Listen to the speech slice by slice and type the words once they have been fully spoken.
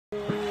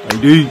Hey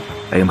D,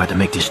 hey, I'm about to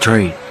make this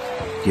trade.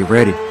 Get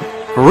ready.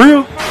 For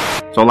real?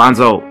 So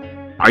Lonzo,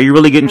 are you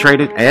really getting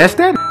traded? Ask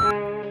that.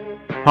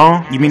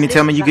 Huh? You mean to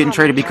tell me you getting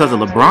traded because of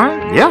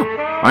LeBron? Yeah.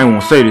 I ain't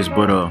want to say this,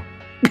 but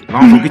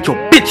Lonzo, get your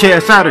bitch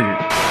ass out of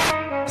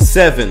here.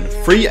 7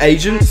 free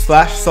agent /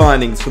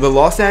 signings for the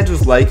Los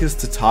Angeles Lakers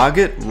to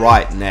target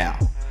right now.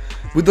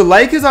 With the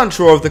Lakers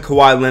unsure of the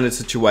Kawhi Leonard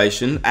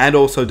situation and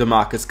also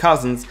DeMarcus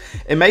Cousins,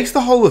 it makes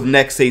the whole of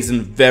next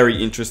season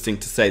very interesting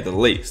to say the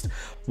least.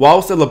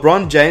 Whilst the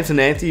LeBron James and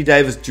Anthony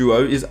Davis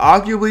duo is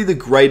arguably the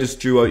greatest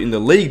duo in the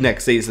league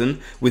next season,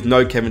 with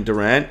no Kevin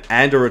Durant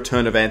and a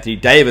return of Anthony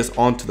Davis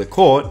onto the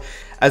court,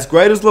 as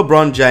great as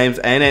LeBron James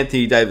and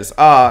Anthony Davis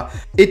are,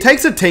 it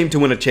takes a team to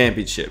win a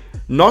championship,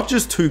 not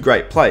just two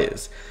great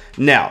players.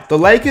 Now, the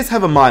Lakers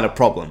have a minor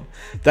problem.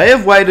 They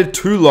have waited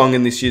too long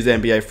in this year's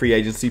NBA free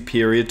agency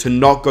period to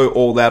not go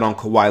all out on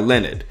Kawhi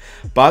Leonard,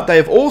 but they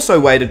have also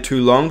waited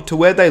too long to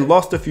where they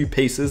lost a few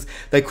pieces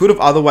they could have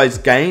otherwise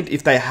gained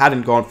if they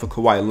hadn't gone for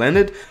Kawhi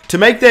Leonard to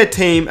make their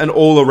team an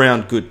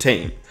all-around good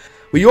team.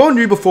 We all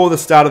knew before the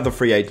start of the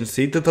free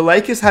agency that the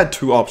Lakers had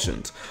two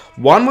options.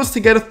 One was to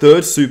get a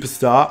third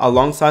superstar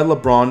alongside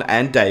LeBron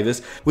and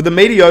Davis with a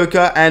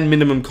mediocre and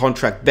minimum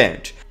contract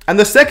bench. And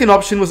the second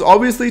option was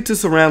obviously to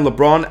surround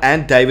LeBron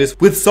and Davis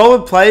with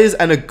solid players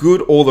and a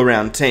good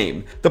all-around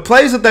team. The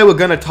players that they were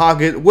going to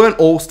target weren't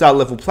all-star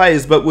level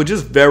players, but were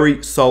just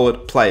very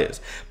solid players.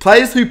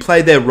 Players who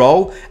play their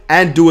role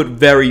and do it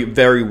very,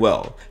 very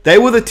well. They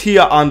were the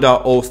tier under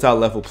all-star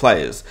level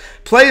players.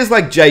 Players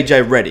like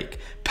JJ Redick,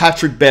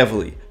 Patrick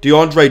Beverley,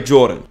 DeAndre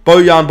Jordan,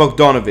 Bojan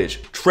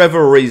Bogdanovic,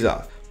 Trevor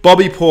Ariza,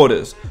 Bobby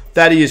Portis,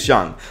 Thaddeus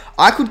Young.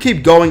 I could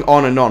keep going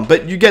on and on,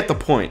 but you get the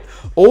point.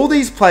 All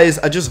these players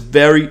are just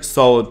very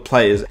solid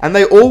players, and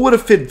they all would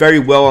have fit very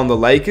well on the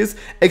Lakers,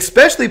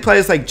 especially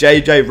players like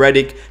JJ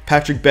Redick,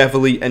 Patrick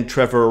Beverley, and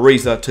Trevor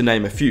Ariza, to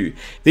name a few.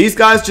 These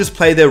guys just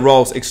play their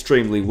roles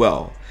extremely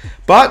well.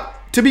 But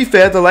to be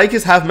fair, the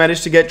Lakers have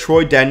managed to get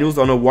Troy Daniels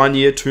on a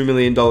 1-year, $2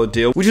 million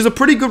deal, which is a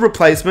pretty good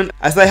replacement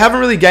as they haven't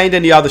really gained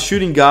any other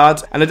shooting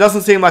guards, and it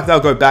doesn't seem like they'll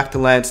go back to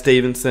Lance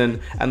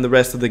Stevenson and the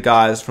rest of the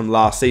guys from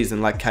last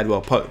season like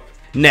Cadwell Pope.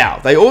 Now,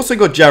 they also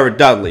got Jared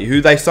Dudley,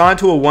 who they signed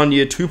to a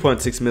 1-year,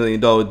 $2.6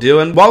 million deal,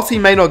 and whilst he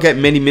may not get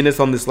many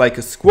minutes on this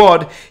Lakers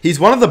squad, he's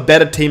one of the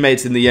better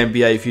teammates in the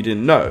NBA if you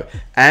didn't know,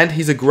 and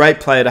he's a great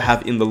player to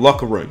have in the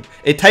locker room.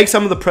 It takes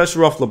some of the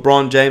pressure off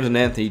LeBron James and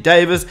Anthony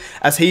Davis,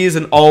 as he is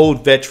an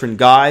old veteran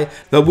guy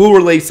that will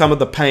relieve some of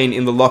the pain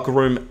in the locker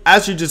room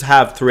as you just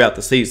have throughout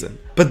the season.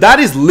 But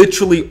that is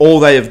literally all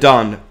they have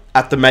done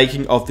at the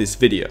making of this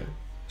video.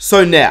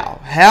 So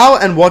now, how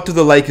and what do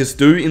the Lakers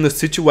do in the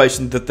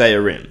situation that they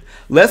are in?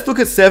 Let's look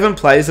at 7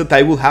 players that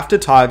they will have to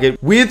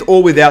target with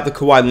or without the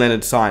Kawhi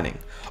Leonard signing.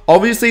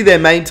 Obviously, their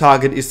main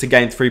target is to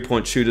gain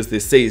 3-point shooters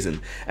this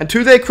season. And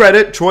to their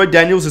credit, Troy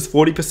Daniels is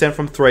 40%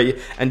 from 3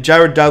 and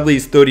Jared Dudley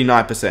is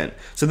 39%.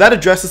 So that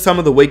addresses some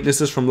of the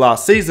weaknesses from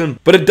last season,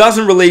 but it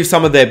doesn't relieve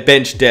some of their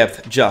bench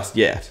depth just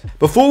yet.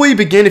 Before we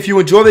begin, if you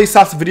enjoy these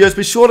types of videos,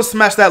 be sure to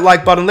smash that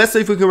like button. Let's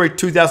see if we can reach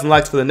 2,000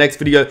 likes for the next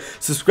video.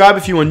 Subscribe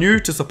if you are new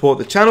to support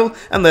the channel,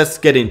 and let's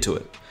get into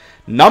it.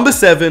 Number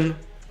 7,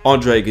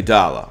 Andre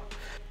Iguodala.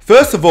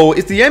 First of all,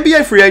 if the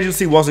NBA free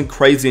agency wasn't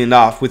crazy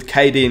enough with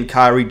KD and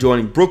Kyrie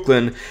joining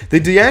Brooklyn,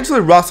 the D'Angelo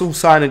Russell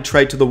sign and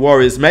trade to the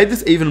Warriors made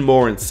this even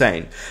more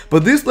insane.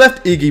 But this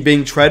left Iggy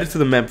being traded to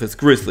the Memphis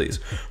Grizzlies.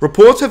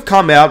 Reports have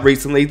come out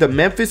recently that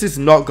Memphis is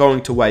not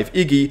going to waive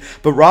Iggy,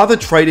 but rather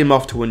trade him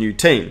off to a new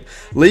team,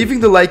 leaving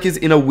the Lakers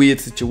in a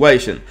weird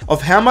situation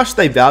of how much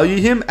they value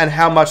him and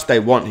how much they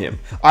want him.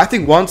 I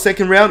think 1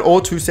 second round or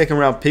 2 second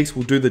round picks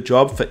will do the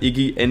job for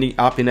Iggy ending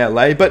up in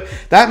LA, but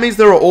that means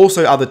there are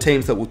also other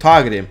teams that will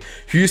target him.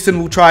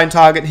 Houston will try and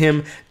target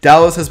him,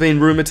 Dallas has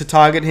been rumored to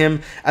target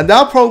him, and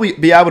they'll probably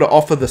be able to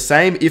offer the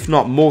same, if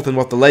not more than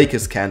what the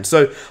Lakers can.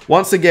 So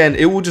once again,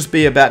 it will just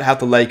be about how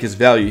the Lakers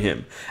value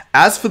him.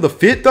 As for the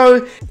fit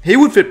though, he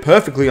would fit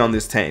perfectly on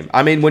this team.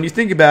 I mean, when you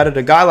think about it,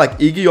 a guy like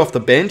Iggy off the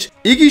bench,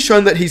 Iggy's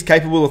shown that he's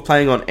capable of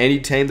playing on any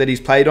team that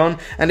he's played on,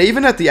 and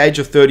even at the age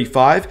of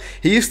 35,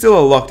 he is still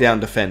a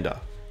lockdown defender.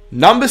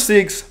 Number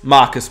 6,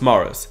 Marcus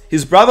Morris.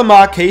 His brother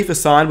Markieff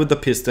is signed with the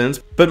Pistons,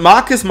 but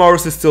Marcus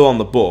Morris is still on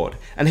the board.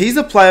 And he's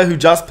a player who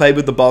just played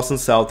with the Boston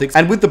Celtics,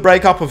 and with the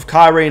breakup of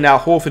Kyrie and Al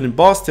Horford in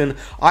Boston,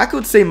 I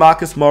could see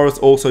Marcus Morris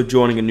also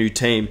joining a new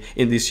team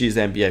in this year's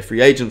NBA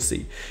free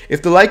agency.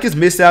 If the Lakers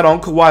miss out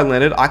on Kawhi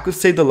Leonard, I could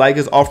see the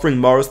Lakers offering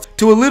Morris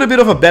to a little bit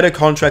of a better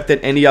contract than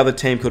any other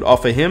team could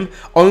offer him,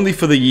 only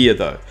for the year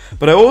though.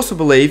 But I also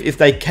believe if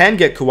they can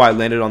get Kawhi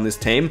Leonard on this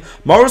team,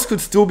 Morris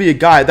could still be a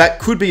guy that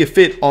could be a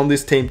fit on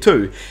this team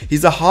too.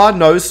 He's a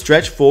hard-nosed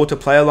stretch 4 to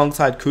play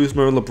alongside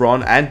Kuzma and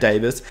LeBron and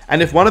Davis,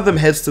 and if one of them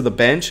heads to the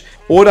bench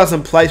or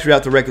doesn't play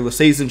throughout the regular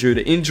season due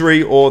to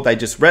injury or they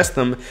just rest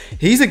them,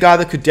 he's a guy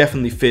that could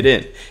definitely fit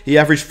in. He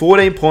averaged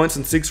 14 points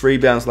and 6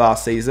 rebounds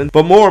last season,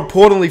 but more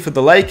importantly for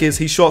the Lakers,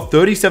 he shot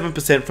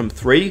 37% from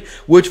 3,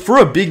 which for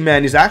a big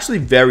man is actually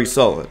very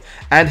solid,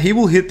 and he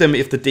will hit them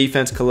if the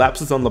defense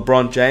collapses on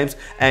LeBron James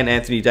and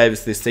Anthony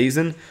Davis this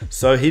season,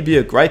 so he'd be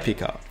a great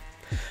pickup.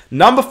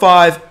 Number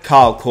 5,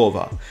 Kyle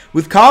Korver.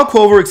 With Kyle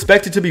Korver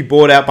expected to be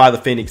bought out by the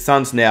Phoenix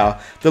Suns now,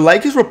 the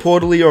Lakers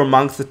reportedly are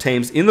amongst the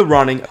teams in the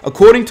running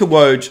according to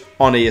Woj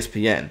on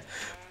ESPN.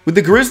 With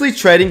the Grizzlies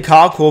trading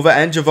Kyle Korver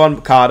and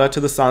Javon Carter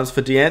to the Suns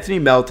for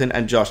DeAnthony Melton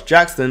and Josh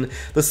Jackson,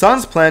 the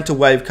Suns plan to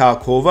waive Kyle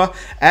Korver,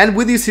 and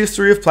with his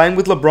history of playing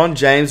with LeBron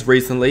James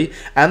recently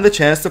and the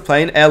chance to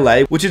play in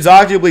LA, which is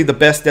arguably the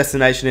best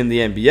destination in the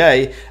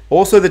NBA,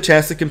 also the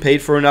chance to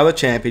compete for another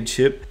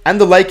championship,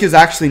 and the Lakers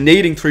actually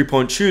needing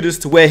three-point shooters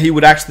to where he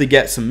would actually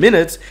get some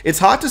minutes, it's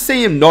hard to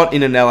see him not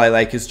in an LA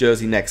Lakers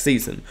jersey next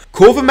season.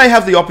 Korver may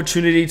have the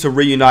opportunity to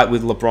reunite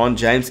with LeBron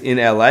James in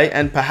LA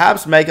and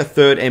perhaps make a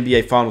third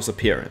NBA Finals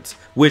appearance,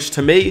 which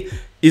to me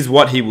is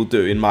what he will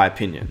do in my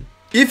opinion.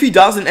 If he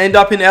doesn't end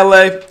up in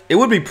LA, it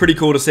would be pretty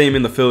cool to see him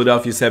in the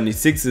Philadelphia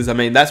 76ers. I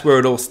mean, that's where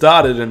it all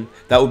started, and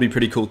that would be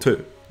pretty cool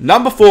too.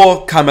 Number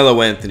 4,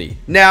 Carmelo Anthony.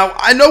 Now,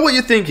 I know what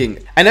you're thinking,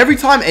 and every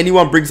time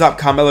anyone brings up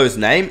Carmelo's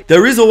name,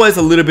 there is always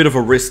a little bit of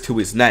a risk to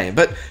his name,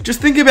 but just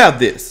think about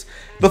this.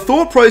 The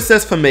thought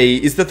process for me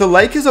is that the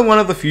Lakers are one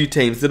of the few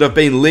teams that have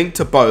been linked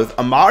to both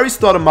Amari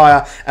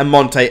Stoudemire and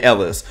Monte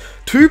Ellis,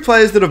 two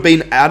players that have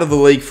been out of the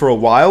league for a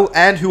while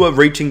and who are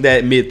reaching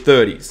their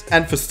mid-30s.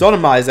 And for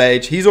Stoudemire's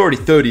age, he's already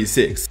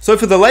 36. So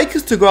for the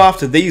Lakers to go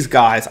after these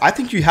guys, I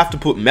think you have to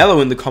put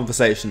Melo in the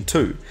conversation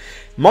too.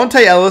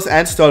 Monte Ellis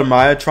and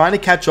Stoudemire trying to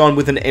catch on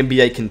with an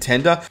NBA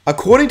contender,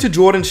 according to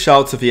Jordan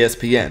Schultz of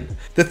ESPN.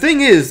 The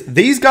thing is,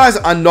 these guys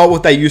are not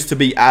what they used to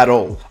be at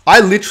all.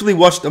 I literally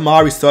watched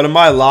Amari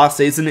Stoudemire last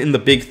season in the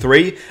Big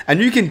Three, and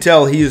you can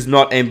tell he is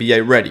not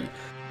NBA ready.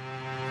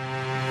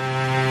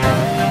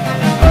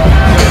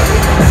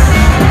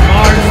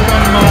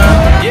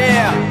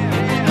 Yeah.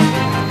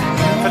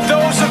 For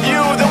those of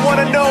you that want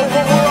to know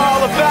what we're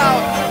all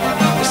about,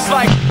 it's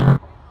like...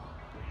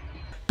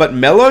 But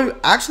Melo,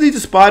 actually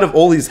despite of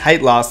all his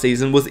hate last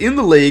season, was in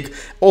the league,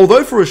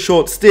 although for a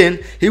short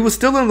stint, he was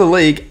still in the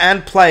league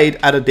and played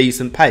at a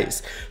decent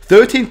pace.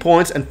 13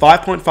 points and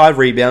 5.5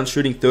 rebounds,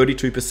 shooting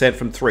 32%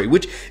 from 3,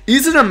 which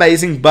isn't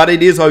amazing, but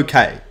it is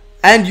okay.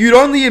 And you'd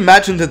only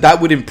imagine that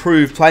that would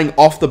improve playing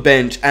off the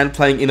bench and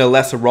playing in a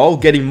lesser role,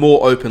 getting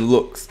more open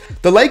looks.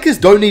 The Lakers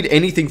don't need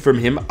anything from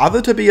him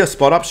other to be a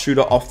spot-up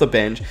shooter off the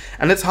bench,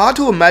 and it's hard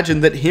to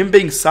imagine that him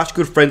being such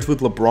good friends with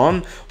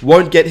LeBron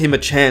won't get him a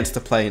chance to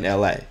play in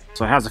LA.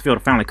 So how's it feel to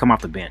finally come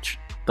off the bench?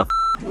 What's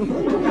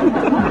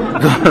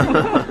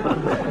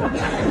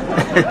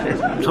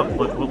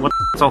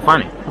so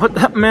funny? What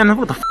the f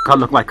I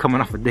look like coming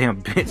off a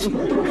damn bench?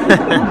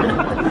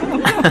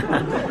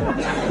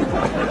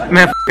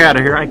 Man, f out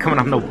of here, I ain't coming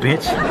off no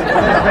bench.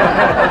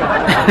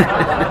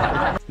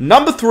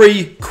 Number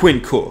 3,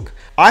 Quinn Cook.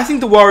 I think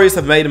the Warriors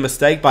have made a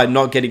mistake by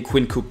not getting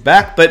Quinn Cook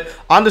back, but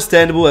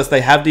understandable as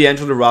they have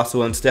D'Angelo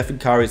Russell and Stephen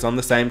Curry on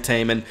the same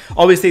team, and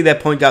obviously their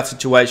point guard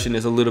situation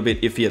is a little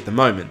bit iffy at the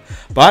moment.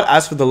 But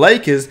as for the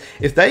Lakers,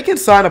 if they can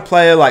sign a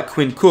player like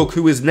Quinn Cook,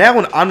 who is now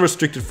an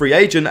unrestricted free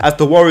agent as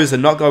the Warriors are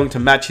not going to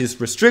match his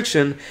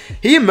restriction,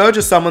 he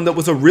emerges someone that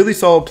was a really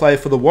solid player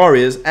for the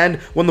Warriors, and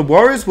when the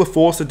Warriors were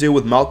forced to deal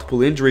with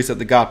multiple injuries at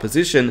the guard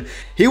position,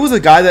 he was a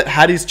guy that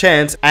had his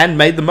chance and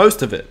made the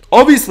most of it.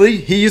 Obviously,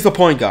 he is a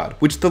point guard,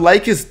 which the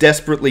Lakers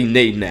desperately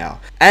need now.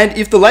 And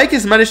if the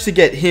Lakers manage to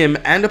get him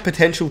and a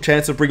potential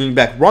chance of bringing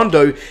back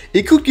Rondo,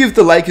 it could give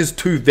the Lakers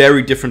two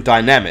very different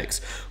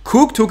dynamics.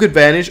 Cook took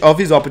advantage of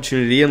his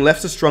opportunity and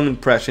left a strong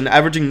impression,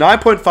 averaging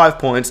 9.5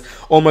 points,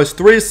 almost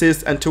 3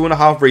 assists and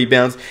 2.5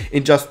 rebounds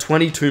in just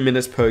 22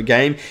 minutes per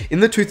game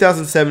in the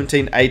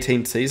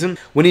 2017-18 season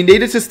when he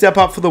needed to step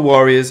up for the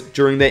Warriors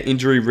during their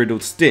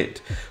injury-riddled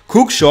stint.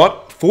 Cook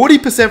shot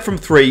 40% from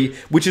 3,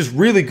 which is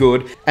really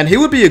good, and he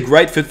would be a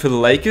great fit for the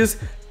Lakers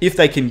if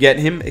they can get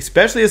him,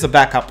 especially as a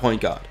backup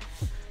point guard.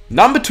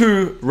 Number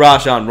 2,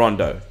 Rajon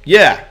Rondo.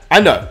 Yeah, I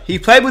know, he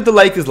played with the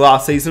Lakers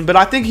last season, but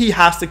I think he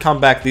has to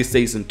come back this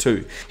season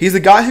too. He's a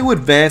guy who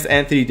advanced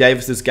Anthony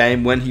Davis's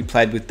game when he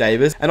played with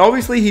Davis, and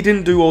obviously he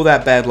didn't do all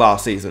that bad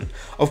last season.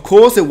 Of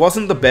course, it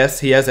wasn't the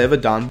best he has ever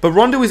done, but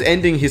Rondo is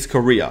ending his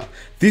career.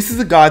 This is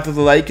a guy that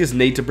the Lakers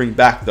need to bring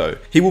back though.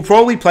 He will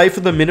probably play for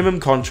the minimum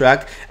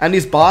contract, and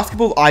his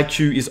basketball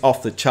IQ is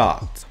off the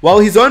charts. While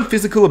his own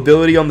physical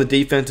ability on the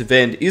defensive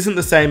end isn't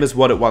the same as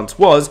what it once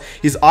was,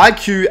 his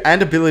IQ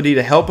and ability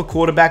to help a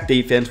quarterback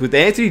defense with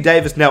Anthony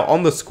Davis now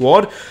on the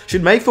squad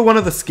should make for one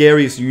of the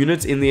scariest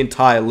units in the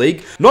entire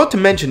league. Not to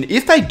mention,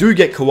 if they do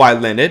get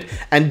Kawhi Leonard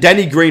and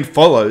Danny Green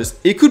follows,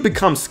 it could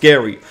become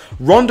scary.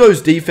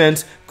 Rondo's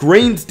defense,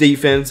 Green's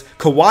defense,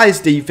 Kawhi's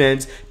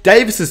defense,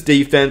 Davis's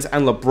defense,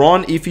 and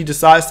LeBron, if he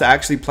decides to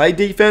actually play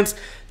defense,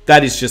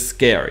 that is just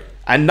scary.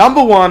 And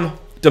number 1,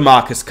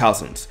 DeMarcus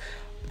Cousins.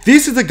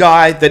 This is a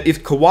guy that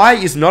if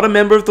Kawhi is not a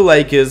member of the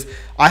Lakers,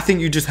 I think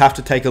you just have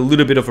to take a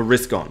little bit of a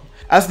risk on.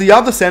 as the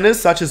other centers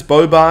such as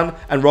Boban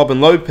and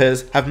Robin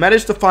Lopez have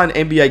managed to find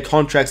NBA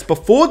contracts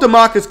before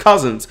DeMarcus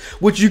Cousins,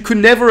 which you could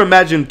never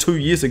imagine 2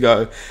 years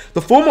ago.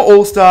 The former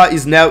All-Star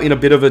is now in a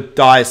bit of a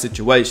dire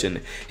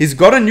situation. He's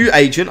got a new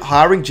agent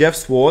hiring Jeff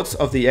Swartz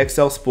of the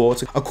XL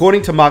Sports,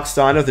 according to Mark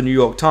Steiner of the New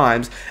York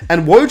Times,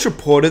 and Woj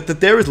reported that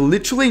there is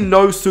literally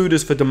no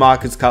suitors for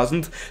DeMarcus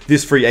Cousins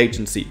this free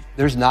agency.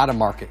 There's not a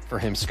market for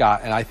him,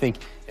 Scott, and I think,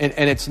 and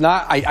it's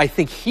not, I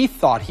think he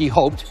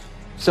hoped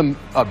some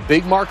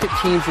big market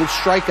teams would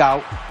strike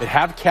out, that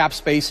have cap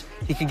space.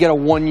 He could get a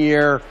 1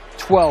 year,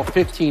 12,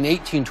 15,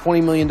 18,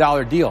 $20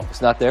 million deal.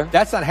 It's not there?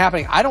 That's not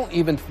happening. I don't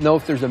even know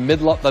if there's the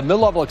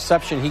mid-level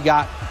exception he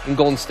got in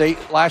Golden State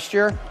last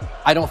year.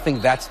 I don't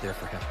think that's there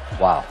for him.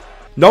 Wow.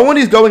 No one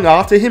is going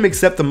after him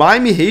except the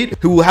Miami Heat,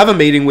 who will have a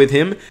meeting with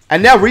him,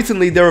 and now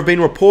recently there have been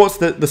reports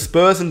that the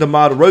Spurs and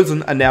DeMar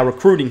DeRozan are now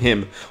recruiting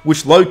him,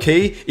 which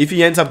low-key, if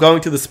he ends up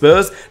going to the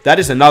Spurs, that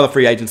is another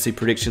free agency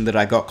prediction that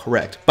I got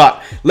correct.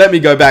 But let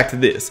me go back to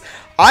this.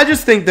 I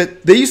just think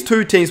that these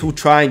two teams will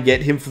try and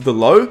get him for the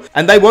low,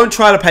 and they won't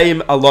try to pay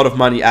him a lot of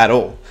money at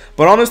all.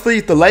 But honestly,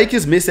 if the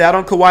Lakers miss out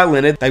on Kawhi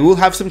Leonard, they will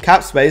have some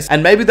cap space,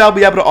 and maybe they'll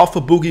be able to offer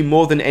Boogie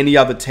more than any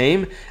other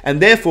team,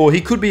 and therefore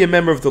he could be a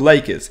member of the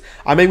Lakers.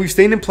 I mean, we've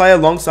seen him play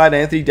alongside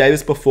Anthony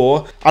Davis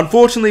before.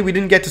 Unfortunately, we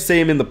didn't get to see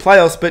him in the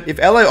playoffs, but if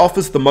LA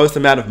offers the most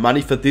amount of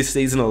money for this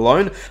season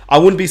alone, I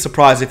wouldn't be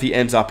surprised if he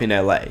ends up in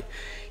LA.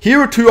 Here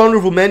are two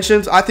honorable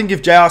mentions. I think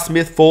if J.R.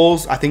 Smith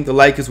falls, I think the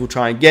Lakers will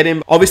try and get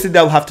him. Obviously,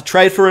 they'll have to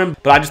trade for him,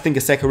 but I just think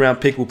a second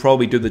round pick will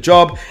probably do the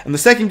job. And the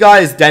second guy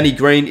is Danny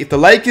Green. If the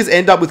Lakers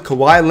end up with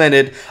Kawhi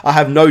Leonard, I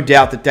have no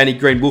doubt that Danny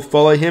Green will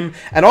follow him.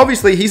 And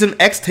obviously, he's an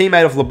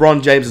ex-teammate of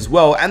LeBron James as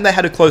well, and they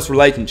had a close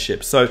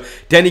relationship. So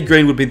Danny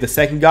Green would be the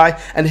second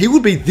guy, and he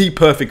would be the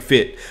perfect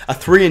fit. A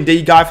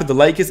 3-and-D guy for the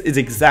Lakers is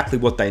exactly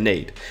what they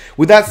need.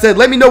 With that said,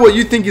 let me know what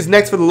you think is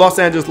next for the Los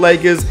Angeles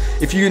Lakers.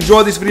 If you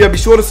enjoyed this video, be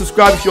sure to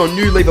subscribe. If you're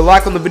new, leave a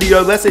like on the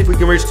video. Let's see if we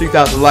can reach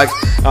 2,000 likes.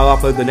 I'll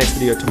upload the next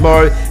video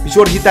tomorrow. Be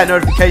sure to hit that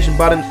notification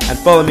button and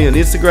follow me on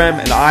Instagram,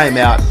 and I am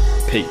out.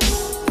 Peace.